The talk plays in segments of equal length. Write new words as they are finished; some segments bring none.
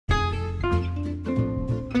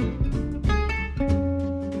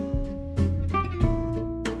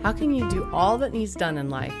How can you do all that needs done in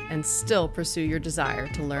life and still pursue your desire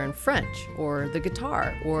to learn French or the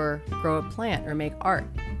guitar or grow a plant or make art?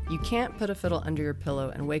 You can't put a fiddle under your pillow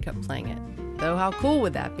and wake up playing it, though how cool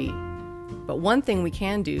would that be? But one thing we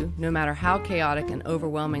can do, no matter how chaotic and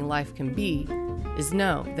overwhelming life can be, is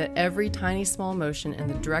know that every tiny small motion in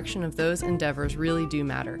the direction of those endeavors really do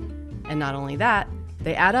matter. And not only that,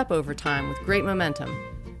 they add up over time with great momentum.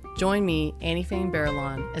 Join me, Fain,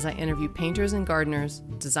 as I interview painters and gardeners,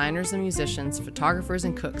 designers and musicians, photographers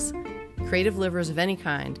and cooks, creative livers of any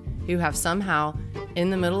kind, who have somehow, in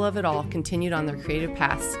the middle of it all, continued on their creative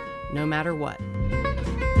paths, no matter what.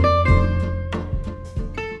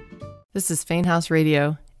 This is Fain House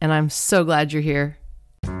Radio, and I'm so glad you're here.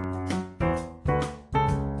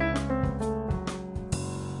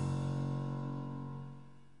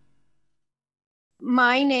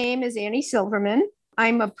 My name is Annie Silverman.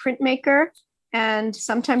 I'm a printmaker and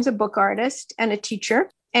sometimes a book artist and a teacher.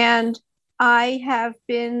 And I have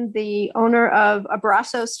been the owner of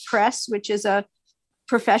Abrazos Press, which is a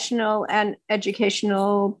professional and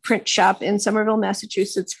educational print shop in Somerville,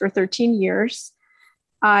 Massachusetts for 13 years.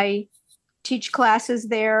 I teach classes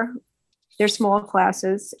there. They're small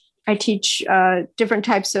classes. I teach different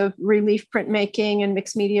types of relief printmaking and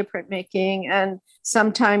mixed media printmaking and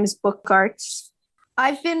sometimes book arts.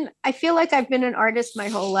 I feel like I've been an artist my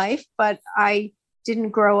whole life, but I didn't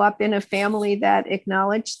grow up in a family that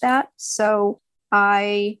acknowledged that. So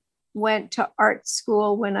I went to art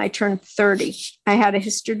school when I turned 30. I had a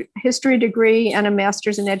history degree and a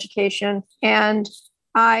master's in education. And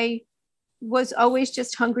I was always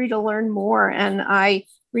just hungry to learn more. And I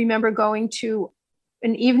remember going to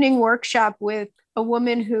an evening workshop with a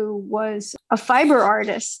woman who was a fiber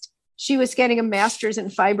artist. She was getting a master's in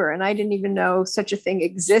fiber, and I didn't even know such a thing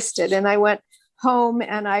existed. And I went home,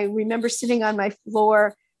 and I remember sitting on my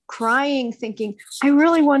floor crying, thinking, I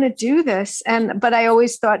really want to do this. But I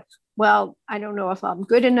always thought, well, I don't know if I'm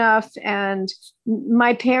good enough. And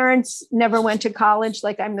my parents never went to college.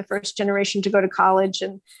 Like, I'm the first generation to go to college,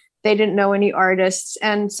 and they didn't know any artists.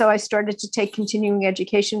 And so I started to take continuing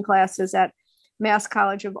education classes at Mass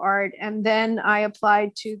College of Art. And then I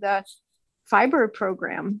applied to the fiber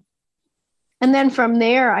program. And then from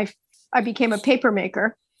there, I became a paper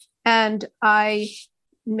maker, and I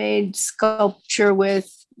made sculpture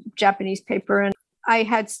with Japanese paper. And I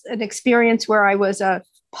had an experience where I was a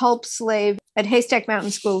pulp slave at Haystack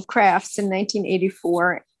Mountain School of Crafts in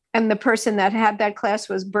 1984. And the person that had that class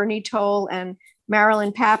was Bernie Toll and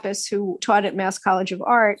Marilyn Pappas, who taught at Mass College of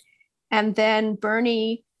Art. And then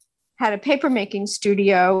Bernie had a papermaking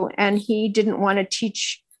studio, and he didn't want to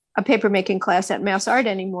teach a papermaking class at Mass Art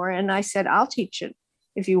anymore. And I said, I'll teach it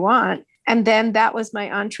if you want. And then that was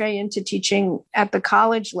my entree into teaching at the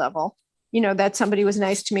college level. You know, that somebody was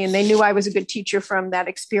nice to me, and they knew I was a good teacher from that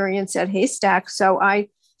experience at Haystack. So I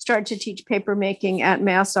started to teach papermaking at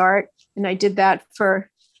Mass Art, and I did that for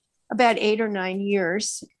about 8 or 9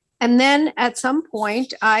 years. And then at some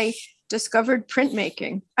point, I discovered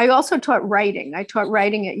printmaking. I also taught writing. I taught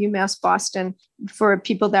writing at UMass Boston for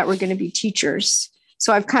people that were going to be teachers.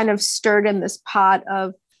 So I've kind of stirred in this pot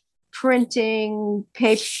of printing,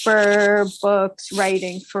 paper, books,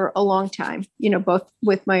 writing for a long time, you know, both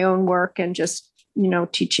with my own work and just, you know,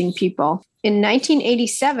 teaching people. In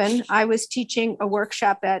 1987, I was teaching a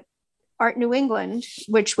workshop at Art New England,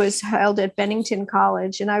 which was held at Bennington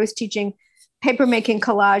College. And I was teaching papermaking,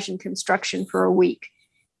 collage, and construction for a week.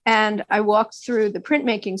 And I walked through the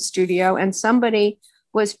printmaking studio, and somebody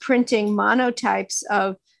was printing monotypes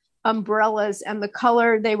of umbrellas, and the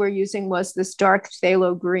color they were using was this dark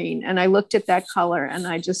phthalo green. And I looked at that color and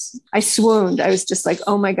I swooned. I was just like,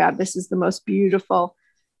 oh my God, this is the most beautiful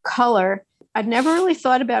color. I'd never really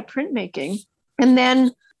thought about printmaking. And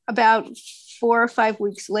then about 4 or 5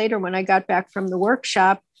 weeks later, when I got back from the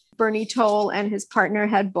workshop, Bernie Toll and his partner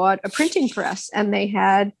had bought a printing press, and they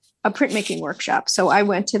had a printmaking workshop. So I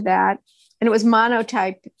went to that, and it was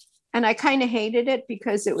monotype. And I kind of hated it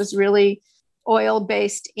because it was really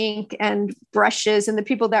oil-based ink and brushes. And the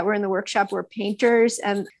people that were in the workshop were painters,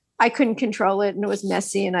 and I couldn't control it, and it was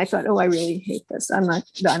messy. And I thought, oh, I really hate this. I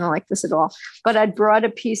don't like this at all. But I'd brought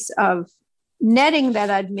a piece of netting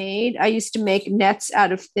that I'd made. I used to make nets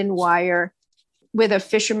out of thin wire with a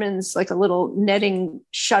fisherman's, like a little netting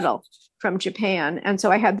shuttle from Japan. And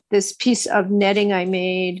so I had this piece of netting I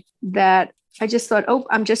made that I just thought, oh,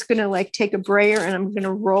 I'm just going to like take a brayer and I'm going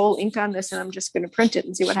to roll ink on this, and I'm just going to print it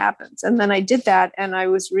and see what happens. And then I did that, and I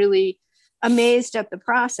was really amazed at the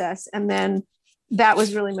process. And then that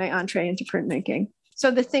was really my entree into printmaking.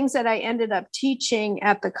 So the things that I ended up teaching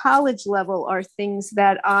at the college level are things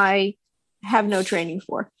that I have no training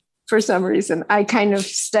for. for some reason. I kind of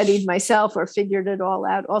studied myself or figured it all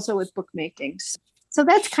out, also with bookmaking. So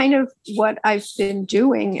that's kind of what I've been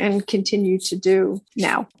doing and continue to do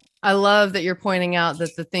now. I love that you're pointing out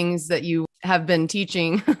that the things that you have been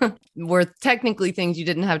teaching were technically things you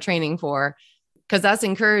didn't have training for, because that's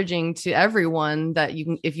encouraging to everyone that you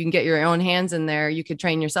can, if you can get your own hands in there, you could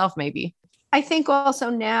train yourself maybe. I think also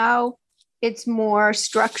now it's more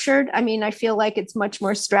structured. I mean, I feel like it's much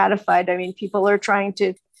more stratified. I mean, people are trying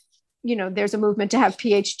to, there's a movement to have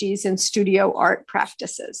PhDs in studio art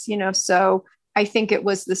practices, so I think it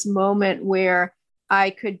was this moment where I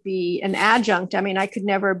could be an adjunct. I mean, I could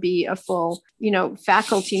never be a full,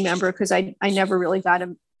 faculty member because I never really got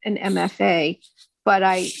an MFA, but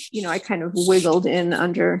I kind of wiggled in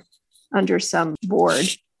under some board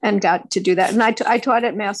and got to do that. And I taught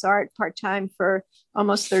at Mass Art part-time for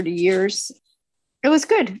almost 30 years. It was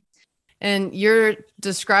good. And you're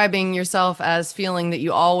describing yourself as feeling that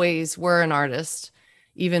you always were an artist,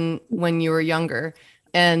 even when you were younger,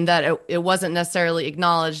 and that it wasn't necessarily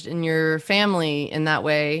acknowledged in your family in that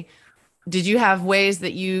way. Did you have ways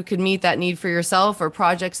that you could meet that need for yourself, or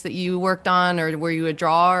projects that you worked on, or were you a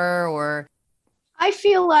drawer? Or I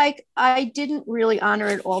feel like I didn't really honor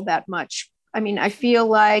it all that much. I mean, I feel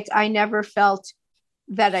like I never felt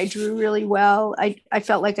that I drew really well. I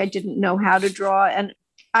felt like I didn't know how to draw. And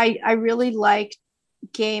I really liked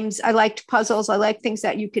games. I liked puzzles. I liked things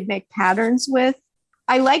that you could make patterns with.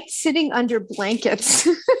 I liked sitting under blankets.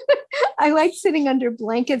 I liked sitting under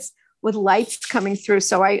blankets with lights coming through.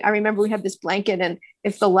 So I remember we had this blanket, and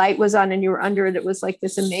if the light was on and you were under it, it was like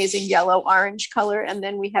this amazing yellow orange color. And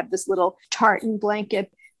then we had this little tartan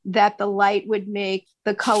blanket that the light would make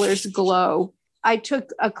the colors glow. I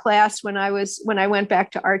took a class when I went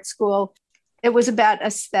back to art school. It was about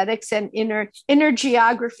aesthetics and inner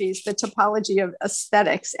geographies, the topology of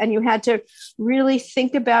aesthetics. And you had to really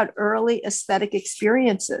think about early aesthetic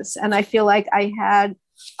experiences. And I feel like I had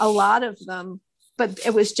a lot of them, but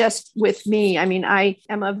it was just with me. I mean, I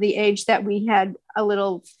am of the age that we had a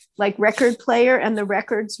little like record player, and the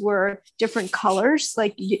records were different colors,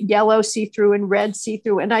 like yellow see-through and red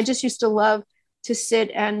see-through. And I just used to love to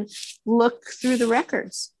sit and look through the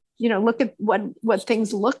records, look at what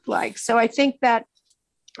things looked like. So I think that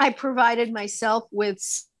I provided myself with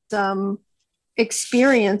some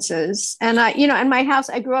experiences. And in my house,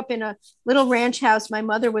 I grew up in a little ranch house. My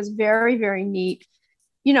mother was very, very neat.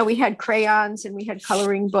 We had crayons and we had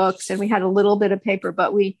coloring books and we had a little bit of paper,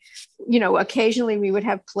 but we, occasionally we would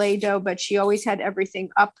have Play-Doh, but she always had everything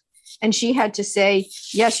up, and she had to say,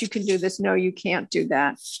 yes, you can do this. No, you can't do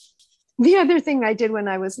that. The other thing I did when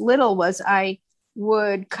I was little was I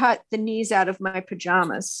would cut the knees out of my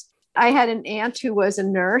pajamas. I had an aunt who was a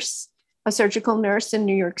nurse, a surgical nurse in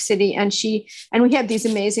New York City. And we had these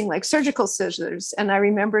amazing like surgical scissors. And I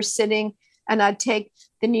remember sitting, and I'd take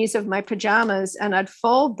the knees of my pajamas and I'd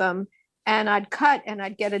fold them and I'd cut and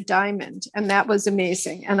I'd get a diamond. And that was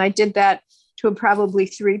amazing. And I did that to probably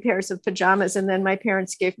 3 pairs of pajamas. And then my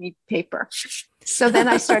parents gave me paper. So then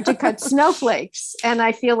I started to cut snowflakes. And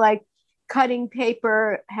I feel like cutting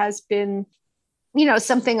paper has been,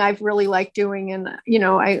 something I've really liked doing. And,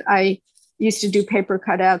 I used to do paper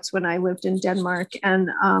cutouts when I lived in Denmark. And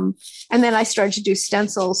then I started to do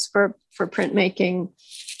stencils for printmaking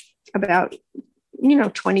about,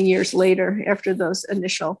 20 years later after those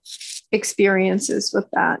initial experiences with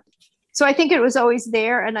that. So I think it was always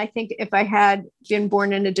there. And I think if I had been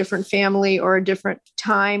born in a different family or a different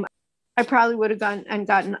time, I probably would have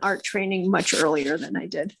gotten art training much earlier than I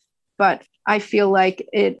did. But I feel like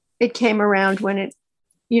it came around when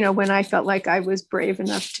when I felt like I was brave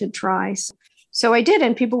enough to try. So I did,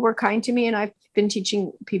 and people were kind to me, and I've been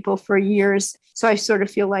teaching people for years. So I sort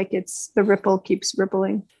of feel like the ripple keeps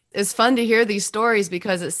rippling. It's fun to hear these stories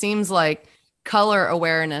because it seems like color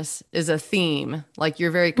awareness is a theme. Like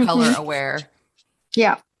you're very color aware.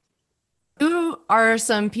 Yeah. Who are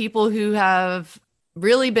some people who have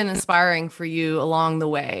really been inspiring for you along the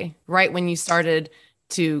way, right when you started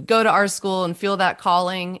to go to art school and feel that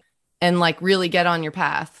calling and like really get on your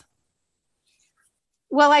path?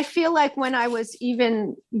 Well, I feel like when I was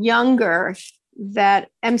even younger, that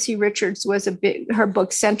MC Richards was her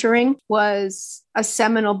book Centering was a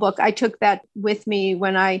seminal book. I took that with me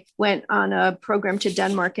when I went on a program to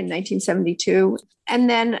Denmark in 1972. And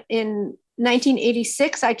then in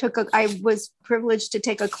 1986, I was privileged to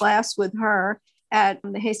take a class with her at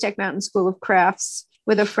the Haystack Mountain School of Crafts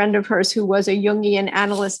with a friend of hers who was a Jungian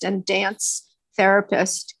analyst and dance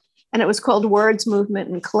therapist. And it was called Words, Movement,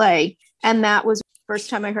 and Clay. And that was the first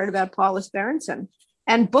time I heard about Paulus Berenson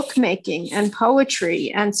and bookmaking and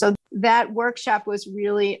poetry. And so that workshop was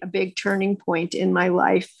really a big turning point in my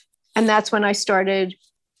life. And that's when I started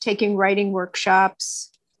taking writing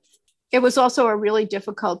workshops. It was also a really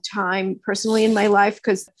difficult time personally in my life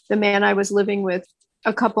because the man I was living with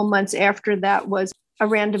a couple months after that was a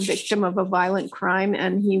random victim of a violent crime,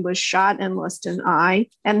 and he was shot and lost an eye.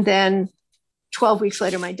 And then 12 weeks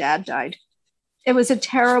later, my dad died. It was a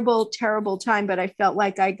terrible, terrible time, but I felt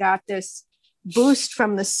like I got this boost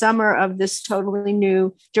from the summer of this totally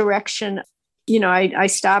new direction. I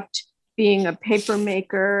stopped being a paper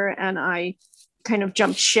maker and I kind of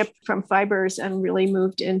jumped ship from fibers and really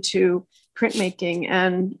moved into printmaking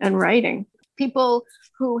and writing. People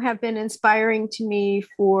who have been inspiring to me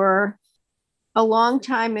for a long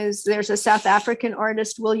time there's a South African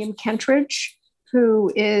artist, William Kentridge,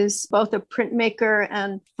 who is both a printmaker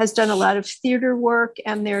and has done a lot of theater work.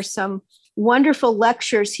 And there's some wonderful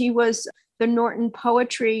lectures. He was the Norton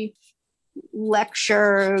Poetry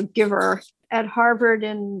lecture giver at Harvard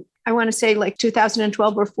in, I want to say like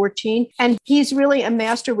 2012 or 14. And he's really a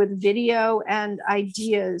master with video and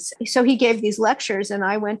ideas. So he gave these lectures and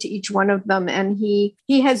I went to each one of them. And he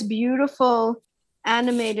has beautiful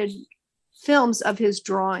animated films of his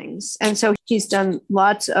drawings. And so he's done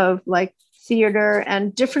lots of like theater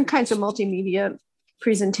and different kinds of multimedia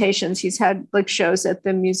presentations. He's had like shows at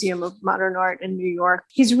the Museum of Modern Art in New York.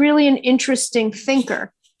 He's really an interesting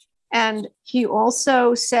thinker. And he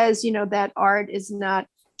also says, that art is not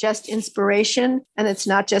just inspiration. And it's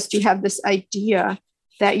not just you have this idea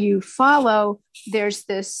that you follow. There's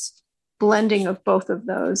this blending of both of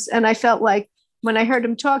those. And I felt like when I heard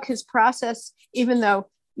him talk, his process, even though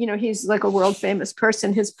he's like a world famous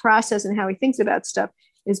person, his process and how he thinks about stuff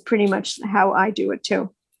is pretty much how I do it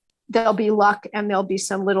too. There'll be luck and there'll be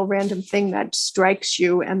some little random thing that strikes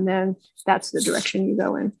you. And then that's the direction you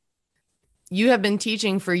go in. You have been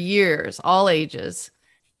teaching for years, all ages.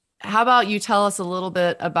 How about you tell us a little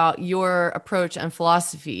bit about your approach and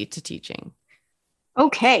philosophy to teaching?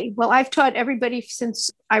 Okay. Well, I've taught everybody since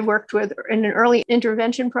I worked in an early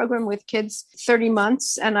intervention program with kids 30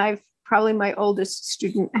 months. And probably my oldest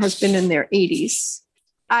student has been in their 80s.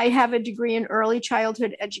 I have a degree in early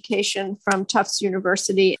childhood education from Tufts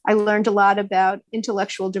University. I learned a lot about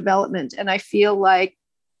intellectual development. And I feel like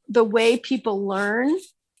the way people learn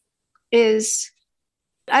is,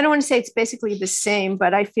 I don't want to say it's basically the same,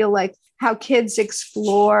 but I feel like how kids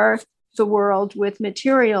explore the world with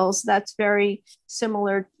materials, that's very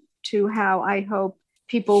similar to how I hope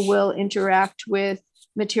people will interact with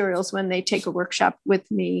materials when they take a workshop with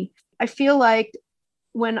me. I feel like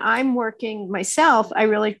when I'm working myself, I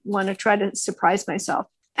really want to try to surprise myself.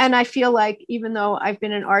 And I feel like even though I've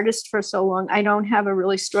been an artist for so long, I don't have a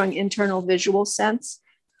really strong internal visual sense.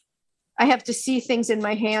 I have to see things in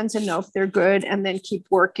my hands and know if they're good and then keep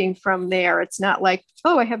working from there. It's not like,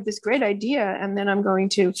 oh, I have this great idea and then I'm going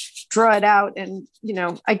to draw it out. And,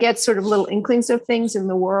 I get sort of little inklings of things in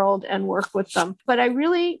the world and work with them. But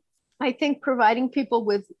I think providing people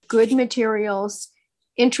with good materials,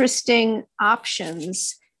 interesting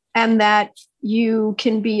options, and that you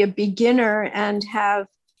can be a beginner and have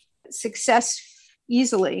success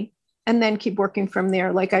easily and then keep working from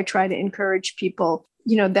there. Like I try to encourage people,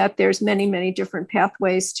 that there's many, many different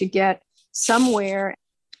pathways to get somewhere.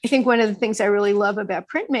 I think one of the things I really love about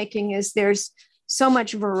printmaking is there's so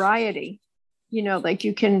much variety, like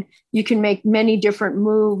you can make many different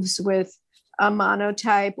moves with a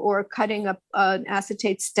monotype or cutting up an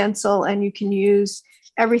acetate stencil, and you can use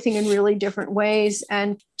everything in really different ways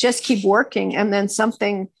and just keep working. And then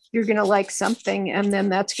you're going to like something, and then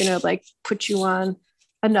that's going to like put you on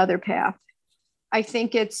another path. I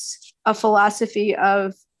think it's a philosophy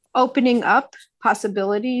of opening up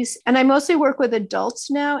possibilities. And I mostly work with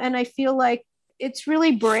adults now. And I feel like it's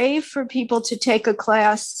really brave for people to take a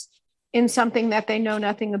class in something that they know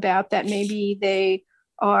nothing about, that maybe they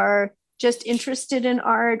are just interested in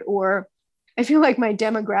art. Or I feel like my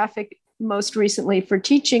demographic most recently for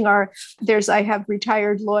teaching I have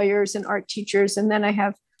retired lawyers and art teachers. And then I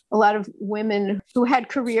have a lot of women who had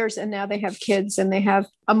careers and now they have kids and they have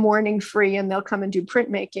a morning free and they'll come and do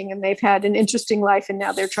printmaking, and they've had an interesting life and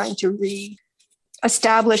now they're trying to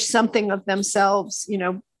re-establish something of themselves,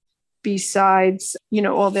 besides,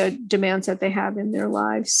 all the demands that they have in their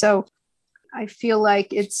lives. So I feel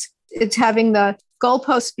like it's having the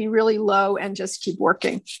goalposts be really low and just keep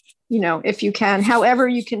working, if you can, however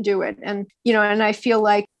you can do it. And, and I feel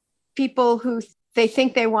like people who they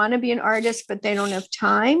think they want to be an artist, but they don't have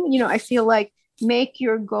time. I feel like make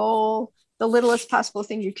your goal the littlest possible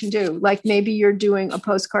thing you can do. Like maybe you're doing a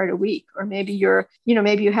postcard a week, or maybe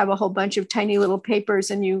maybe you have a whole bunch of tiny little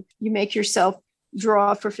papers and you make yourself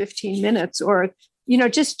draw for 15 minutes, or,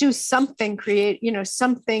 just do something, create,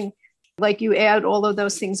 something like you add all of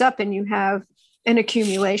those things up and you have an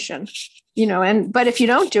accumulation, but if you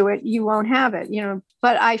don't do it, you won't have it,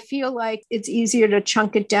 but I feel like it's easier to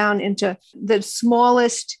chunk it down into the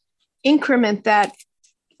smallest increment that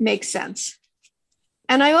makes sense.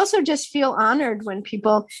 And I also just feel honored when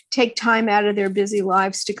people take time out of their busy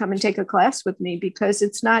lives to come and take a class with me, because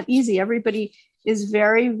it's not easy. Everybody is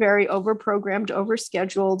very, very overprogrammed,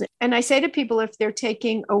 overscheduled. And I say to people, if they're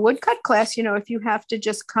taking a woodcut class, if you have to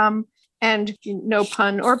just come and, no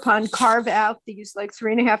pun or pun, carve out these like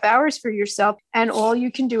 3.5 hours for yourself, and all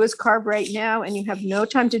you can do is carve right now, and you have no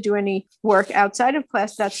time to do any work outside of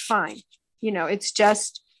class, that's fine. It's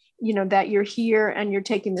just, that you're here and you're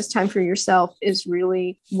taking this time for yourself is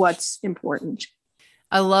really what's important.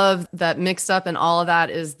 I love that mixed up and all of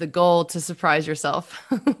that is the goal, to surprise yourself.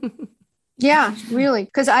 Yeah, really.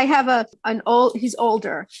 Because I have he's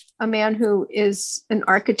older, a man who is an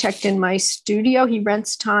architect in my studio. He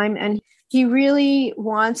rents time and he really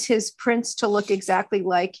wants his prints to look exactly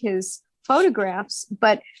like his photographs,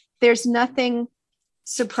 but there's nothing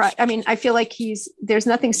I feel like there's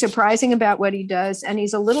nothing surprising about what he does. And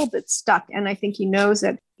he's a little bit stuck. And I think he knows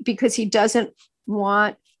it, because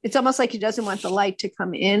it's almost like he doesn't want the light to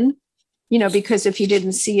come in, because if he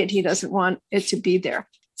didn't see it, he doesn't want it to be there.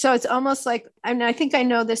 So it's almost like, I think I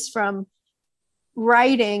know this from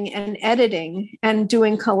writing and editing and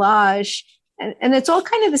doing collage. And it's all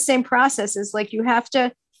kind of the same processes. Like you have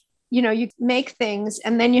to, you make things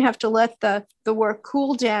and then you have to let the work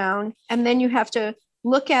cool down. And then you have to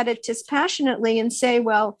look at it dispassionately and say,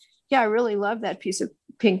 well, yeah, I really love that piece of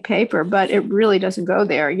pink paper, but it really doesn't go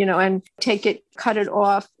there, and take it, cut it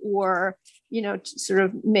off, or, sort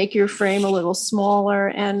of make your frame a little smaller.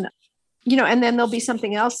 And, and then there'll be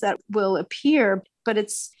something else that will appear, but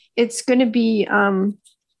it's going to be,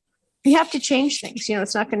 you have to change things.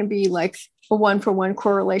 It's not going to be like a 1-for-1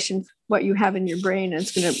 correlation, what you have in your brain. And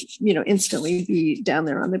it's going to, instantly be down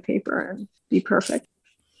there on the paper and be perfect.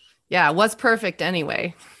 Yeah. What's perfect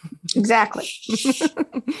anyway? Exactly.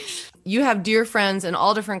 You have dear friends in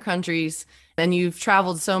all different countries and you've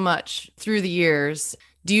traveled so much through the years.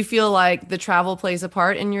 Do you feel like the travel plays a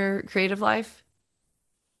part in your creative life?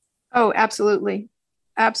 Oh, absolutely.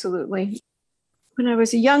 Absolutely. When I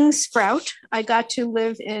was a young sprout, I got to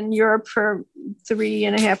live in Europe for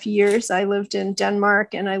 3.5 years. I lived in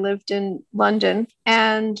Denmark and I lived in London.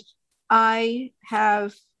 And I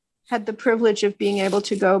have had the privilege of being able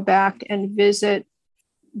to go back and visit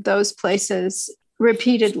those places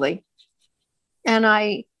repeatedly. And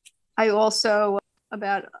I also,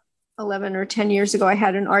 about 11 or 10 years ago, I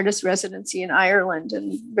had an artist residency in Ireland,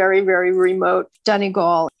 and very, very remote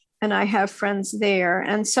Donegal. And I have friends there.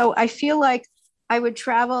 And so I feel like I would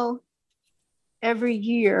travel every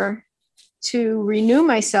year to renew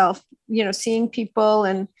myself, seeing people.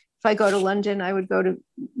 And if I go to London, I would go to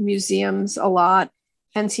museums a lot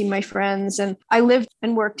and see my friends. And I lived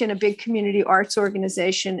and worked in a big community arts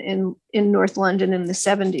organization in North London in the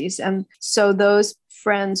 70s. And so those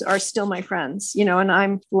friends are still my friends, and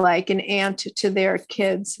I'm like an aunt to their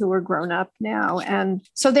kids who are grown up now. And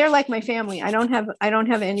so they're like my family. I don't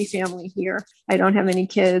have any family here. I don't have any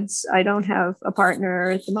kids. I don't have a partner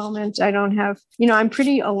at the moment. I don't have, I'm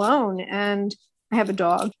pretty alone, and I have a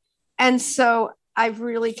dog. And so I've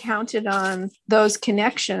really counted on those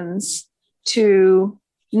connections to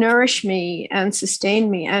nourish me and sustain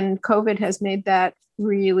me. And COVID has made that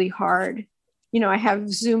really hard. I have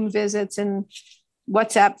Zoom visits and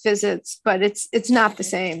WhatsApp visits, but it's not the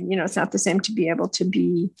same. It's not the same to be able to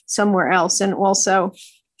be somewhere else. And also,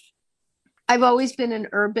 I've always been an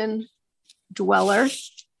urban dweller,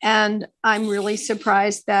 and I'm really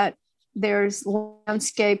surprised that there's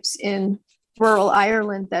landscapes in rural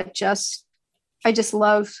Ireland that I just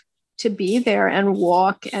love to be there and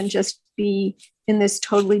walk and just be in this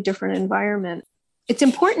totally different environment. It's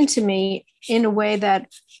important to me in a way that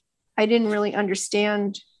I didn't really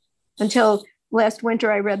understand until last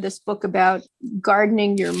winter. I read this book about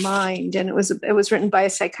gardening your mind, and it was written by a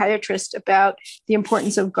psychiatrist about the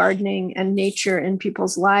importance of gardening and nature in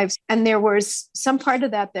people's lives. And there was some part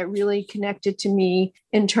of that really connected to me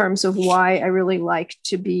in terms of why I really like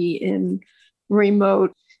to be in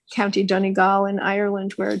remote County Donegal in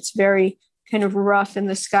Ireland, where it's very kind of rough and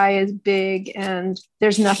the sky is big and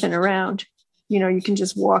there's nothing around. You can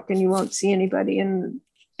just walk and you won't see anybody. And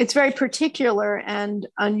it's very particular and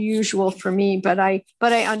unusual for me, but I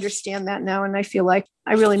understand that now. And I feel like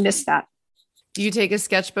I really miss that. Do you take a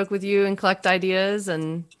sketchbook with you and collect ideas,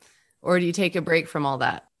 or do you take a break from all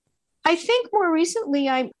that? I think more recently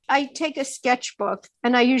I take a sketchbook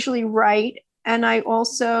and I usually write, and I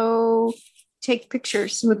also take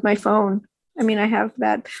pictures with my phone. I mean, I have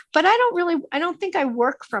that, but I don't think I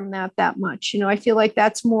work from that much. I feel like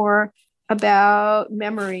that's more about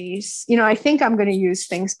memories. I think I'm going to use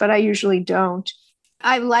things, but I usually don't.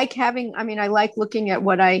 I like looking at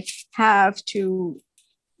what I have to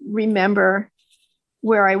remember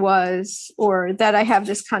where I was, or that I have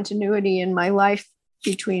this continuity in my life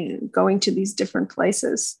between going to these different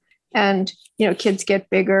places. And, kids get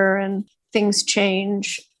bigger and things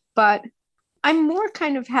change, but I'm more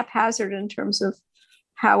kind of haphazard in terms of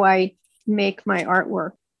how I make my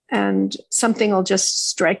artwork. And something will just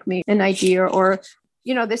strike me, an idea, or,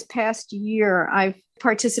 this past year, I've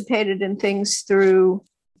participated in things through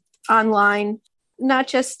online, not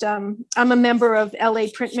just, I'm a member of LA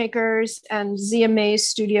Printmakers and ZMA's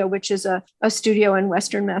studio, which is a studio in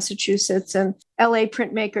Western Massachusetts. And LA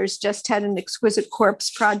Printmakers just had an exquisite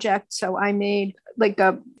corpse project. So I made like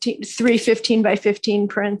three 15 by 15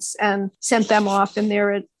 prints and sent them off, and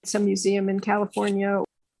they're at some museum in California.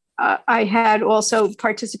 I had also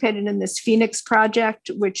participated in this Phoenix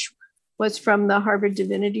project, which was from the Harvard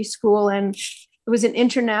Divinity School. And it was an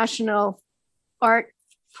international art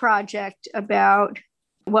project about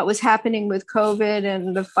what was happening with COVID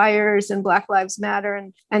and the fires and Black Lives Matter,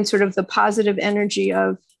 and sort of the positive energy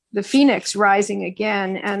of the Phoenix rising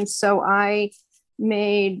again. And so I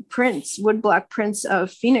made woodblock prints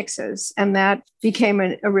of phoenixes, and that became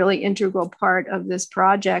a really integral part of this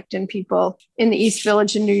project. And people in the East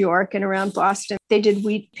Village in New York and around Boston, they did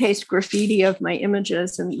wheat paste graffiti of my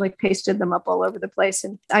images and like pasted them up all over the place.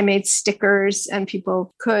 And I made stickers, and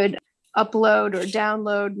people could upload or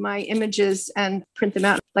download my images and print them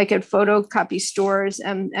out like at photocopy stores,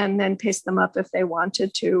 and then paste them up if they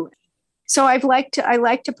wanted to. So I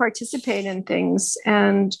like to participate in things,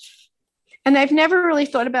 and I've never really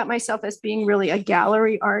thought about myself as being really a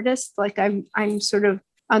gallery artist. Like I'm sort of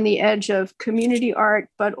on the edge of community art,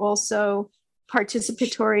 but also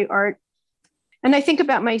participatory art. And I think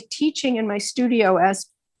about my teaching in my studio as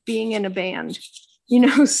being in a band,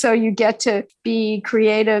 so you get to be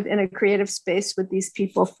creative in a creative space with these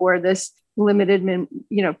people for this limited,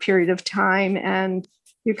 period of time, and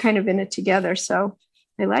you're kind of in it together. So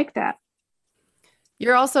I like that.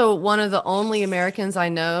 You're also one of the only Americans I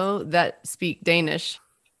know that speak Danish.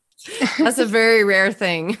 That's a very rare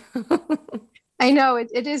thing. I know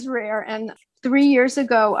it is rare. And 3 years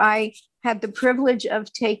ago, I had the privilege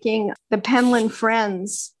of taking the Penland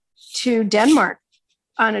Friends to Denmark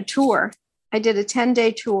on a tour. I did a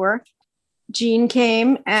 10-day tour. Jean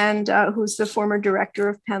came, and who's the former director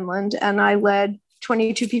of Penland, and I led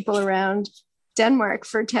 22 people around Denmark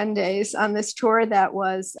for 10 days on this tour that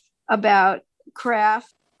was about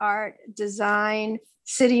craft, art, design,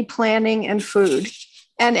 city planning, and food.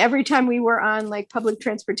 And every time we were on like public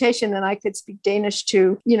transportation and I could speak Danish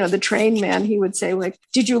to, the train man, he would say like,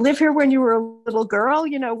 did you live here when you were a little girl?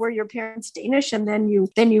 Were your parents Danish? And then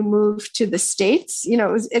you moved to the States?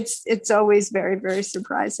 It's always very, very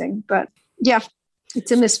surprising. But yeah,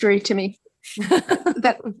 it's a mystery to me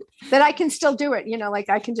that I can still do it. Like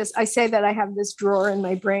I say that I have this drawer in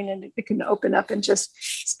my brain and it can open up and just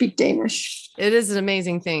speak Danish. It is an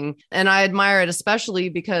amazing thing. And I admire it, especially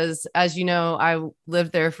because, as you know, I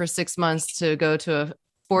lived there for 6 months to go to a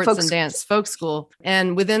sports and dance folk school.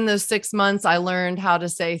 And within those 6 months, I learned how to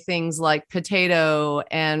say things like potato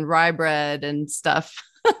and rye bread and stuff.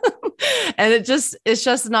 And it's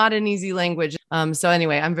just not an easy language. So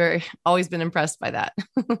anyway, always been impressed by that.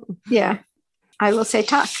 Yeah, I will say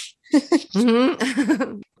talk.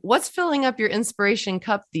 Mm-hmm. What's filling up your inspiration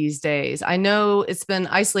cup these days? I know it's been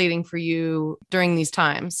isolating for you during these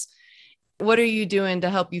times. What are you doing to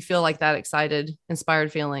help you feel like that excited,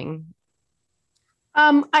 inspired feeling?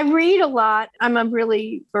 I read a lot. I'm a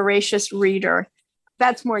really voracious reader.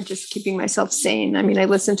 That's more just keeping myself sane. I mean, I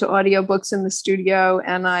listen to audiobooks in the studio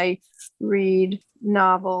and I read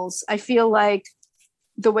novels. I feel like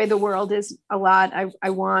the way the world is a lot, I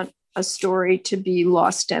want a story to be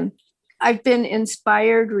lost in. I've been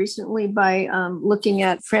inspired recently by looking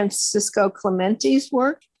at Francisco Clementi's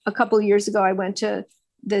work. A couple of years ago, I went to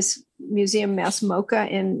this museum, Mass Mocha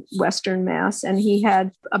in Western Mass, and he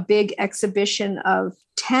had a big exhibition of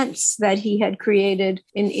tents that he had created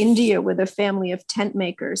in India with a family of tent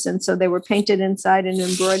makers. And so they were painted inside and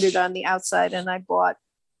embroidered on the outside. And I bought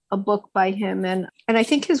a book by him. And I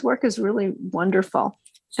think his work is really wonderful.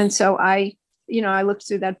 And so I looked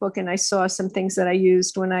through that book and I saw some things that I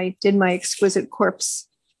used when I did my exquisite corpse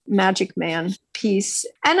Magic Man piece.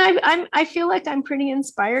 And I feel like I'm pretty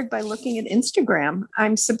inspired by looking at Instagram.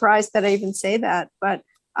 I'm surprised that I even say that, but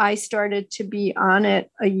I started to be on it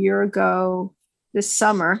a year ago this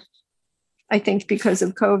summer. I think because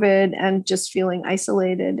of COVID and just feeling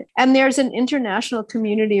isolated. And there's an international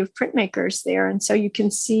community of printmakers there. And so you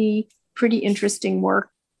can see pretty interesting work.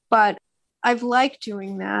 But I've liked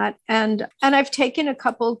doing that. And I've taken a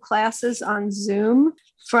couple of classes on Zoom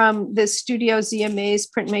from the Studio ZMA's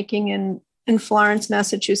printmaking in Florence,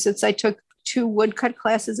 Massachusetts. I took 2 woodcut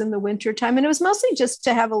classes in the wintertime. And it was mostly just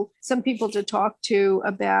to have some people to talk to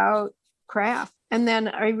about craft. And then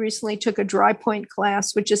I recently took a dry point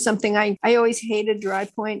class, which is something I always hated dry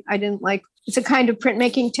point. I didn't like. It's a kind of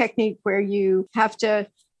printmaking technique where you have to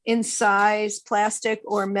incise plastic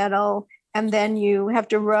or metal, and then you have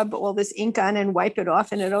to rub all this ink on and wipe it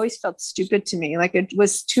off. And it always felt stupid to me, like it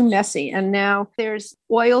was too messy. And now there's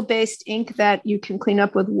oil-based ink that you can clean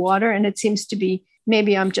up with water. And it seems to be,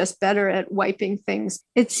 maybe I'm just better at wiping things.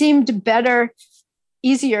 It seemed better,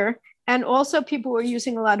 easier. And also people were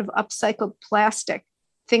using a lot of upcycled plastic,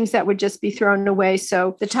 things that would just be thrown away.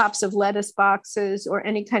 So the tops of lettuce boxes or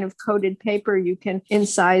any kind of coated paper you can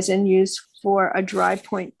incise and use for a dry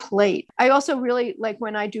point plate. I also really like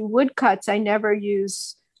when I do wood cuts, I never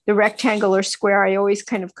use the rectangle or square. I always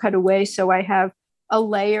kind of cut away. So I have a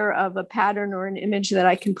layer of a pattern or an image that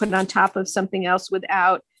I can put on top of something else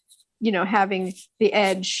without, having the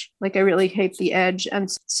edge. Like I really hate the edge. And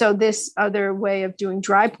so this other way of doing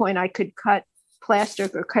dry point, I could cut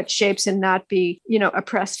plastic or cut shapes and not be,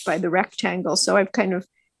 oppressed by the rectangle. So I've kind of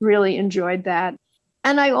really enjoyed that.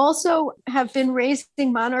 And I also have been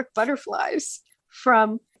raising monarch butterflies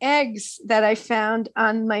from eggs that I found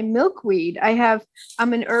on my milkweed.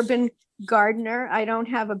 I'm an urban gardener. I don't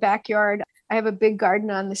have a backyard. I have a big garden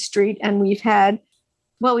on the street, and we've had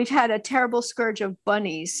a terrible scourge of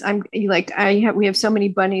bunnies. We have so many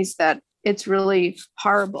bunnies that it's really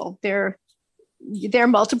horrible. They're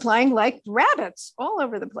multiplying like rabbits all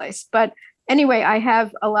over the place. But anyway, I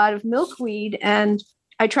have a lot of milkweed, and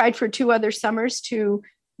I tried for 2 other summers to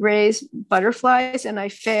raise butterflies and I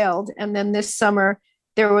failed. And then this summer,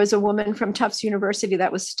 there was a woman from Tufts University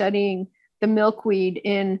that was studying the milkweed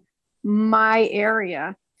in my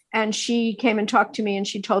area. And she came and talked to me, and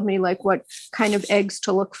she told me like what kind of eggs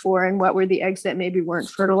to look for and what were the eggs that maybe weren't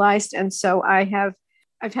fertilized. And so I've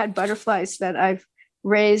had butterflies that I've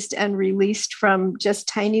raised and released from just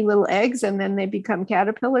tiny little eggs, and then they become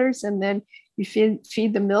caterpillars, and then you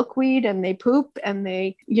feed the milkweed and they poop, and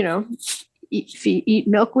they eat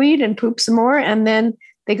milkweed and poop some more, and then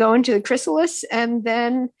they go into the chrysalis, and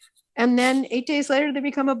then 8 days later they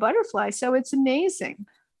become a butterfly. So it's amazing.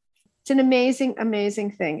 It's an amazing,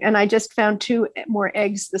 amazing thing. And I just found 2 more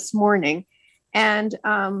eggs this morning. And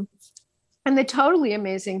the totally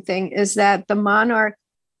amazing thing is that the monarch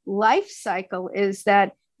life cycle is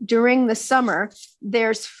that during the summer,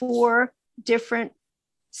 there's 4 different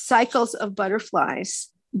cycles of butterflies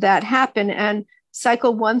that happen. And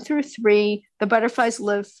cycle 1 through 3, the butterflies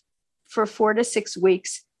live for 4 to 6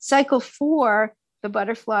 weeks. Cycle 4, the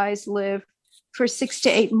butterflies live for 6 to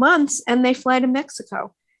 8 months, and they fly to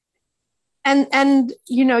Mexico. And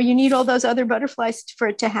you need all those other butterflies for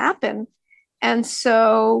it to happen. And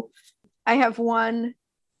so I have 1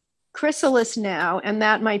 chrysalis now, and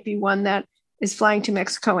that might be one that is flying to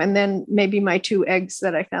Mexico. And then maybe my 2 eggs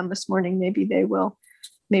that I found this morning, maybe they'll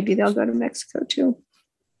go to Mexico too.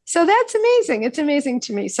 So that's amazing. It's amazing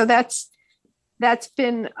to me. So that's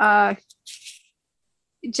been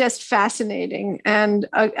just fascinating and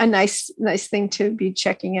a nice thing to be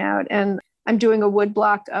checking out. And I'm doing a wood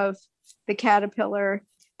block of the caterpillar.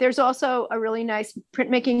 There's also a really nice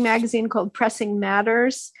printmaking magazine called Pressing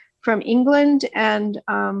Matters from England. And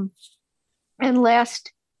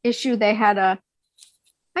last issue, they had a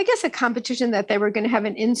competition that they were going to have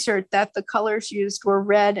an insert that the colors used were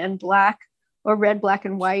red and black, or red, black,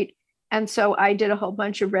 and white. And so I did a whole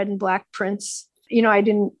bunch of red and black prints. I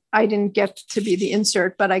didn't get to be the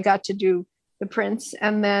insert, but I got to do the prints.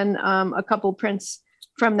 And then a couple prints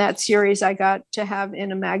from that series I got to have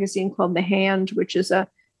in a magazine called The Hand, which is a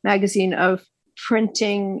magazine of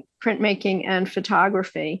printing, printmaking, and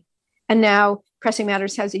photography. And now Pressing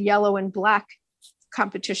Matters has a yellow and black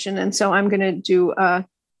competition. And so I'm going to do,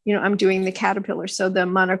 I'm doing the caterpillar. So the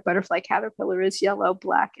monarch butterfly caterpillar is yellow,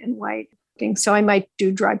 black, and white. So I might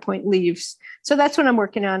do dry point leaves. So that's what I'm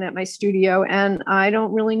working on at my studio. And I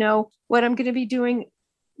don't really know what I'm going to be doing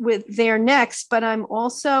with there next, but I'm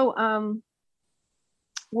also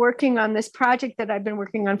working on this project that I've been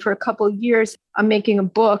working on for a couple of years. I'm making a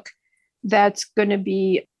book that's going to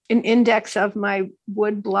be an index of my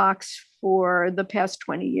wood blocks for the past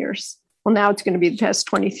 20 years. Well, now it's going to be the past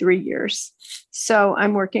 23 years. So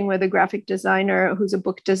I'm working with a graphic designer who's a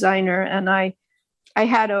book designer. And I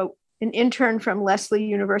had an intern from Lesley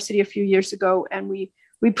University a few years ago, and we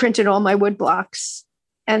we printed all my wood blocks.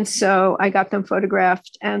 And so I got them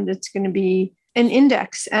photographed, and it's going to be an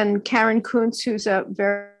index. And Karen Kuntz, who's a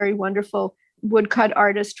very, very wonderful woodcut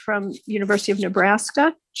artist from University of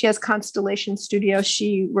Nebraska, she has Constellation Studio.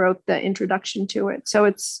 She wrote the introduction to it. So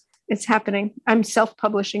it's happening. I'm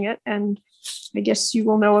self-publishing it, and I guess you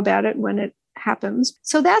will know about it when it happens.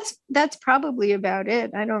 So that's probably about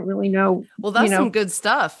it. I don't really know. Well, that's some good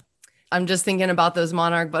stuff. I'm just thinking about those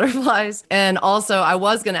monarch butterflies. And also I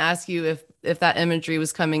was going to ask you if that imagery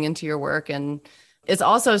was coming into your work. And it's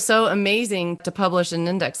also so amazing to publish an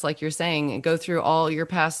index, like you're saying, and go through all your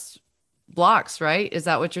past blocks, right? Is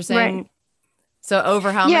that what you're saying? Right. So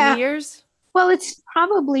over how many years? Well, it's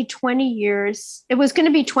probably 20 years. It was going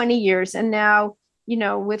to be 20 years. And now,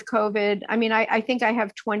 with COVID, I think I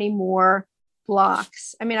have 20 more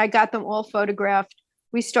blocks. I got them all photographed.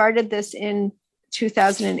 We started this in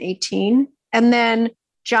 2018. And then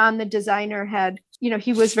John, the designer, had,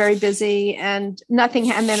 he was very busy and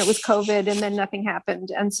nothing. And then it was COVID, and then nothing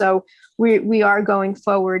happened. And so we are going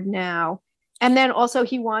forward now. And then also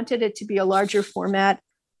he wanted it to be a larger format.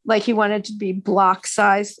 Like he wanted to be block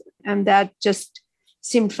size. And that just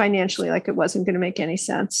seemed financially like it wasn't going to make any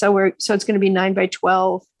sense. So it's going to be 9 by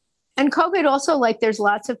 12. And COVID also, like, there's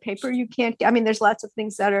lots of paper you can't get. There's lots of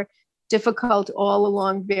things that are difficult all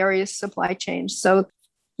along various supply chains. So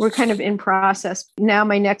we're kind of in process. Now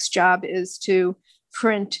my next job is to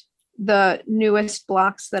print the newest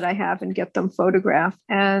blocks that I have and get them photographed,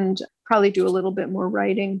 and probably do a little bit more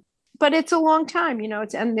writing. But it's a long time,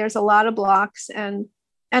 and there's a lot of blocks, and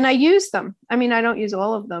I use them. I don't use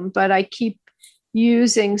all of them, but I keep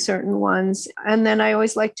using certain ones. And then I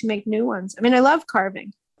always like to make new ones. I love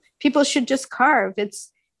carving. People should just carve.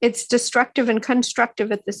 It's destructive and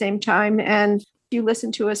constructive at the same time. And you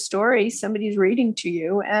listen to a story, somebody's reading to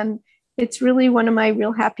you. And it's really one of my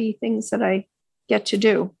real happy things that I get to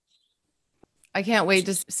do. I can't wait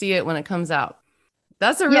to see it when it comes out.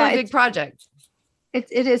 That's a really big project.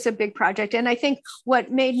 It is a big project. And I think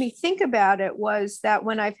what made me think about it was that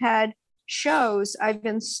when I've had shows, I've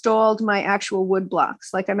installed my actual wood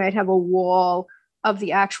blocks. Like I might have a wall of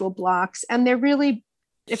the actual blocks. And they're really,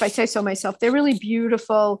 if I say so myself, they're really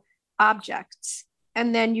beautiful objects.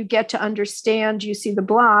 And then you get to understand, you see the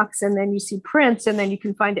blocks, and then you see prints, and then you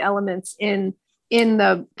can find elements in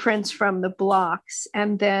the prints from the blocks.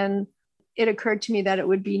 And then it occurred to me that it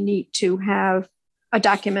would be neat to have a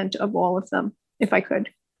document of all of them, if I could.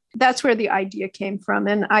 That's where the idea came from.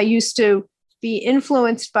 And I used to be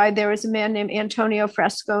influenced by, there was a man named Antonio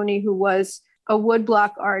Frasconi, who was a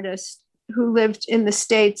woodblock artist who lived in the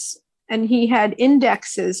States, and he had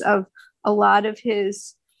indexes of a lot of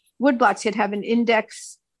his woodblocks. He'd have an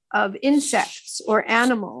index of insects or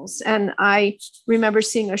animals. And I remember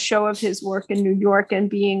seeing a show of his work in New York and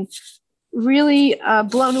being really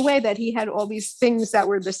blown away that he had all these things that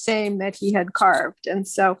were the same that he had carved. And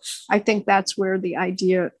so I think that's where the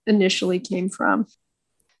idea initially came from.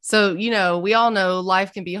 So, we all know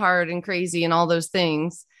life can be hard and crazy and all those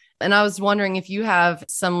things. And I was wondering if you have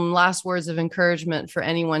some last words of encouragement for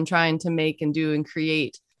anyone trying to make and do and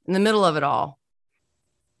create in the middle of it all.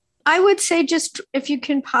 I would say just if you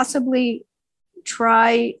can possibly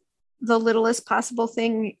try the littlest possible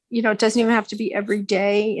thing, it doesn't even have to be every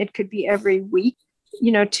day. It could be every week,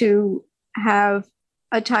 to have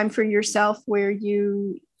a time for yourself where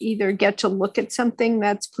you either get to look at something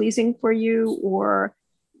that's pleasing for you, or,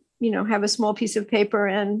 have a small piece of paper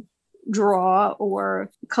and draw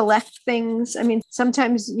or collect things.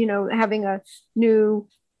 Sometimes, having a new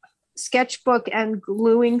sketchbook and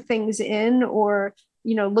gluing things in, or,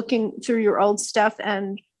 looking through your old stuff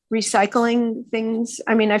and recycling things.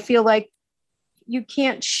 I feel like you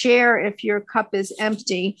can't share if your cup is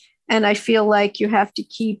empty. And I feel like you have to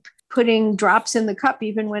keep putting drops in the cup,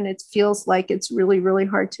 even when it feels like it's really, really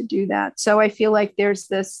hard to do that. So I feel like there's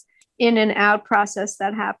this in and out process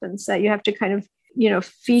that happens, that you have to kind of,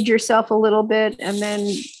 feed yourself a little bit, and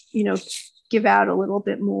then, give out a little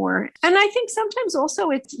bit more. And I think sometimes also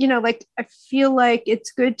it's, I feel like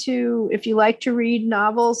it's good to, if you like to read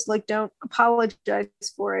novels, don't apologize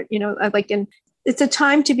for it, and it's a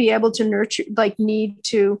time to be able to nurture, need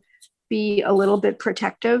to be a little bit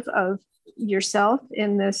protective of yourself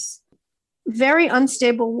in this very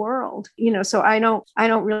unstable world, so I don't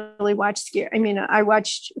really watch scare.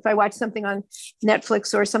 If I watch something on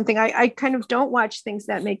Netflix or something, I kind of don't watch things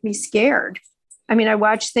that make me scared. I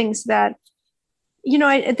watch things that,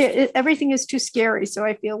 everything is too scary. So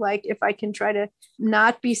I feel like if I can try to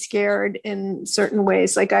not be scared in certain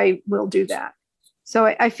ways, I will do that. So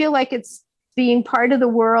I feel like it's being part of the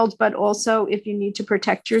world, but also if you need to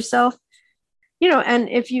protect yourself, and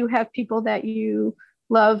if you have people that you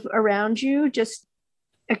love around you, just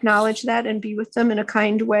acknowledge that and be with them in a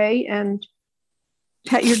kind way, and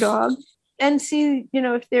pet your dog and see,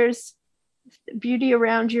 if there's beauty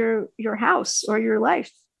around your house or your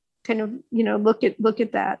life. Kind of, look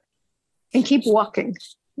at that and keep walking.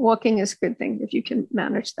 Walking is a good thing if you can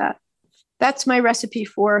manage that. That's my recipe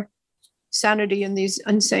for sanity in these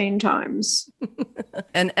insane times.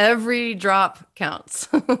 And every drop counts.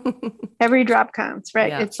 Every drop counts,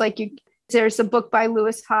 right? Yeah. It's like there's a book by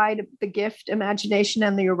Lewis Hyde, The Gift, Imagination,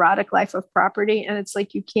 and the Erotic Life of Property. And it's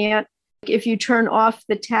like, you can't, if you turn off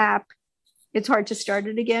the tap, it's hard to start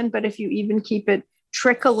it again. But if you even keep it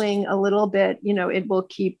trickling a little bit,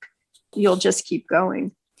 you'll just keep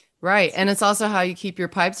going. Right. And it's also how you keep your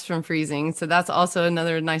pipes from freezing. So that's also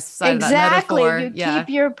another nice side of that metaphor. Exactly. You keep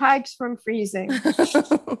your pipes from freezing.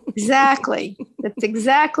 Exactly. That's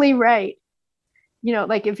exactly right.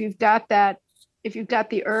 Like if you've got the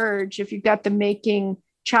urge, if you've got the making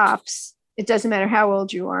chops, it doesn't matter how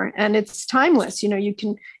old you are, and it's timeless. You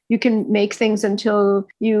can make things until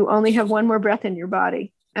you only have one more breath in your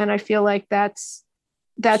body. And I feel like that's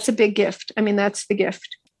a big gift. I mean, that's the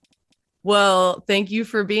gift. Well, thank you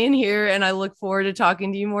for being here, and I look forward to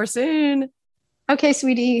talking to you more soon. Okay,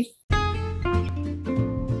 sweetie.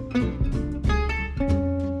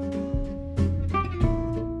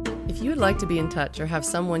 If you would like to be in touch or have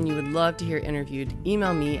someone you would love to hear interviewed,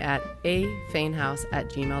 email me at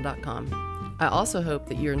afainhouse@gmail.com. I also hope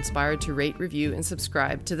that you're inspired to rate, review, and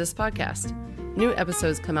subscribe to this podcast. New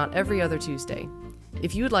episodes come out every other Tuesday.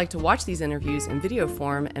 If you would like to watch these interviews in video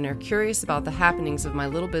form and are curious about the happenings of my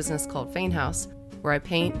little business called Fain House, where I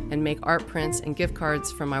paint and make art prints and gift cards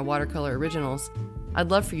from my watercolor originals, I'd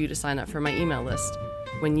love for you to sign up for my email list.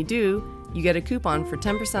 When you do, you get a coupon for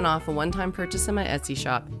 10% off a one-time purchase in my Etsy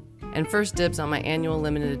shop and first dibs on my annual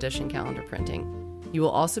limited edition calendar printing. You will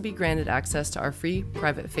also be granted access to our free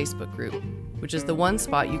private Facebook group, which is the one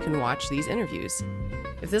spot you can watch these interviews.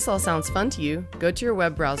 If this all sounds fun to you, go to your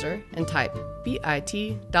web browser and type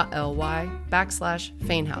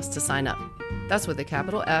bit.ly/Fainhouse to sign up. That's with a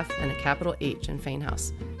capital F and a capital H in Fain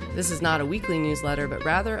House. This is not a weekly newsletter, but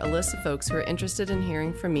rather a list of folks who are interested in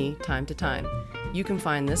hearing from me time to time. You can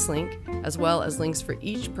find this link, as well as links for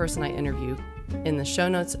each person I interview, in the show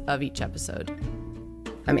notes of each episode.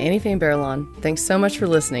 I'm Annie Fain Barrelon. Thanks so much for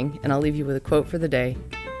listening, and I'll leave you with a quote for the day.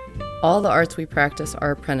 All the arts we practice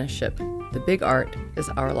are apprenticeship. The big art is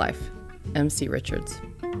our life. M.C. Richards.